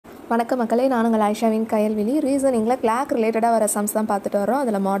வணக்கம் மக்களே, நான் உங்கள் ஆயிஷாவின் கயல்விழி. ரீசனிங்கில் கிளாக் ரிலேட்டடாக வர சம்ஸ் தான் பார்த்துட்டு வரோம்.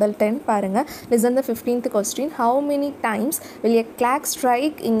 அதில் மாடல் 10 பாருங்கள். Listen the 15th question. How many times will a clock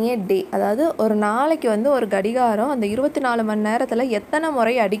strike இன் ஏ டே? அதாவது ஒரு நாளைக்கு ஒரு கடிகாரம் அந்த 24 மணி நேரத்தில் எத்தனை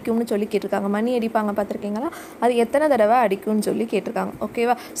முறை அடிக்கும்னு சொல்லி கேட்டிருக்காங்க. மணி அடிப்பாங்க பார்த்துருக்கீங்களா, அது எத்தனை தடவை அடிக்கும்னு சொல்லி கேட்டிருக்காங்க.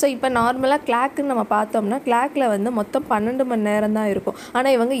 ஓகேவா? ஸோ இப்போ நார்மலாக கிளாக்குன்னு நம்ம பார்த்தோம்னா கிளாக்கில் மொத்தம் 12 மணி நேரம் தான் இருக்கும்.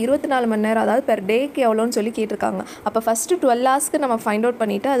 ஆனால் இவங்க 24 மணி நேரம், அதாவது பெர் டேக்கு எவ்வளோன்னு சொல்லி கேட்டிருக்காங்க. அப்போ ஃபஸ்ட்டு 12 ஹவர்ஸ்க்கு நம்ம ஃபைண்ட் அவுட்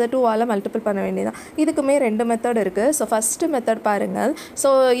பண்ணிவிட்டு அதை 2 ஆல் மல்டிபிள் பண்ண வேண்டியதான். இதுக்குமே 2 மெத்தட் இருக்குது. ஸோ ஃபஸ்ட்டு மெத்தட் பாருங்கள்.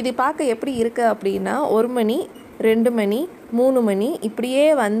 ஸோ இது பார்க்க எப்படி இருக்குது அப்படின்னா 1 மணி, 2 மணி, 3 மணி இப்படியே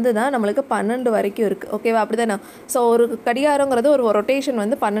தான் நம்மளுக்கு 12 வரைக்கும் இருக்குது. ஓகேவா? அப்படி தானே. ஸோ ஒரு கடிகாரங்கிறது ஒரு ரொட்டேஷன்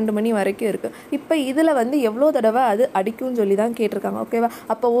 12 மணி வரைக்கும் இருக்குது. இப்போ இதில் எவ்வளோ தடவை அது அடிக்கும்னு சொல்லி தான் கேட்டிருக்காங்க. ஓகேவா?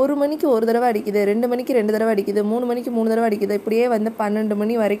 அப்போ 1 மணிக்கு 1 தடவை அடிக்குது, 2 மணிக்கு 2 தடவை அடிக்குது, 3 மணிக்கு 3 தடவை அடிக்குது, இப்படியே 12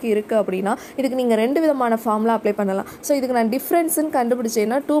 மணி வரைக்கும் இருக்குது அப்படின்னா இதுக்கு நீங்கள் 2 விதமான ஃபார்முலா அப்ளை பண்ணலாம். ஸோ இதுக்கு நான் டிஃப்ரென்ஸுன்னு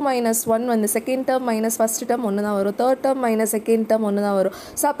கண்டுபிடிச்சேன்னா 2 - 1 second term minus first term ஒன்று தான் வரும், third term minus second term ஒன்று தான் வரும்.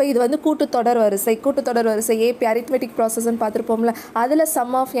 ஸோ அப்போ இது கூட்டுத்தொடர் வரிசை ஏபி அரித்மெட்டிக் ப்ராசஸ்ன்னு பார்த்துருப்போம்ல. அதில்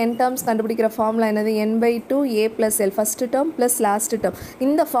சம் ஆஃப் n டேர்ம்ஸ் கண்டுபிடிக்கிற ஃபார்முலா என்னது? n/2 a + l first term plus last term.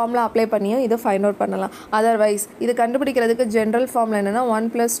 இந்த ஃபார்முலா அப்ளை பண்ணியும் இதை ஃபைண்ட் அவுட் பண்ணலாம். அதர்வைஸ் இது கண்டுபிடிக்கிறதுக்கு ஜென்ரல் ஃபார்முலா என்னென்னா 1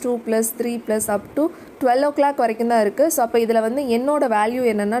 + 2 + 3 + up to 12 o'clock வரைக்கும் தான் இருக்குது. ஸோ அப்போ இதில் என்னோட வேல்யூ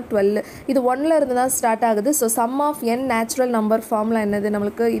என்னென்னா 12. இது 1ல் இருந்து தான் ஸ்டார்ட் ஆகுது. So some of n natural number formula என்னது?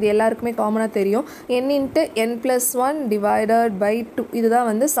 நம்மளுக்கு இது எல்லாருக்குமே காமனாக தெரியும். n × n + 1 divided by 2.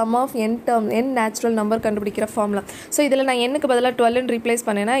 இதுதான் some of n term, n natural number கண்டுபிடிக்கிற ஃபார்முலா. ஸோ இதில் நான் n பதிலாக 12 ரீப்ளேஸ்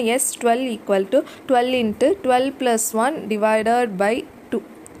பண்ணேன்னா S12 = 12 × 12 + 1 டிவைடட் பை 2.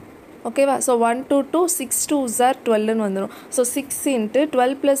 ஓகேவா? ஸோ 1 2 2 6 2s are 12ன்னு வந்துடும். ஸோ 6 ×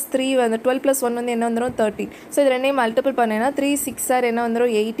 12 + 3 12 + 1 என்ன வந்துடும்? 13. ஸோ இது ரெண்டையும் மல்டிபிள் பண்ணேன்னா 3 6 ஆர் என்ன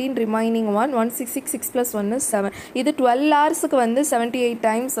வந்துடும்? 18, ரிமைனிங் 1 166 6 + 1 is 7. இது 12 ஹவர்ஸுக்கு 78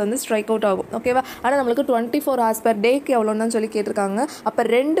 டைம்ஸ் ஸ்ட்ரைக் அவுட் ஆகும். ஓகேவா? ஆனால் நம்மளுக்கு 24 ஹவர்ஸ் பெர் டேக்கு எவ்வளோன்னு சொல்லி கேட்டிருக்காங்க. அப்போ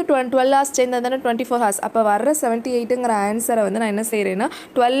 12 ஹவர்ஸ் சேர்ந்தது தானே 24 ஹவர்ஸ். அப்போ வர்ற 78ங்கிற ஆன்சரை நான் என்ன செய்கிறேன்னா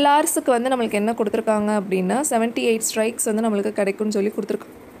 12 ஹவர்ஸுக்கு நம்மளுக்கு என்ன கொடுத்துருக்காங்க அப்படின்னா 78 ஸ்ட்ரைக்ஸ் நம்மளுக்கு கிடைக்கும்னு சொல்லி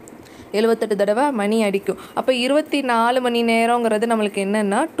கொடுத்துருக்காங்க. 78 தடவை மணி அடிக்கும். அப்போ 24 மணி நேரங்கிறது நம்மளுக்கு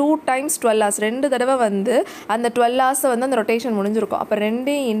என்னென்னா 2 × 12 hours, 2 தடவை அந்த 12 hours அந்த ரொட்டேஷன் முடிஞ்சிருக்கும். அப்போ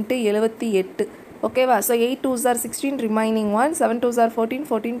 2 × 78. ஓகேவா? So 8 2s are 16, remaining 1 7 2s are 14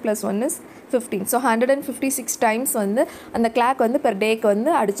 14 + 1 is 15. So 156 times அந்த கிளாக் பெர்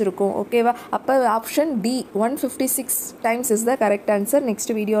டேக்கு அடிச்சிருக்கும். ஓகேவா? அப்போ option D 156 times is the correct answer.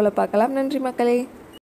 Next வீடியோவில் பார்க்கலாம். நன்றி மக்களே.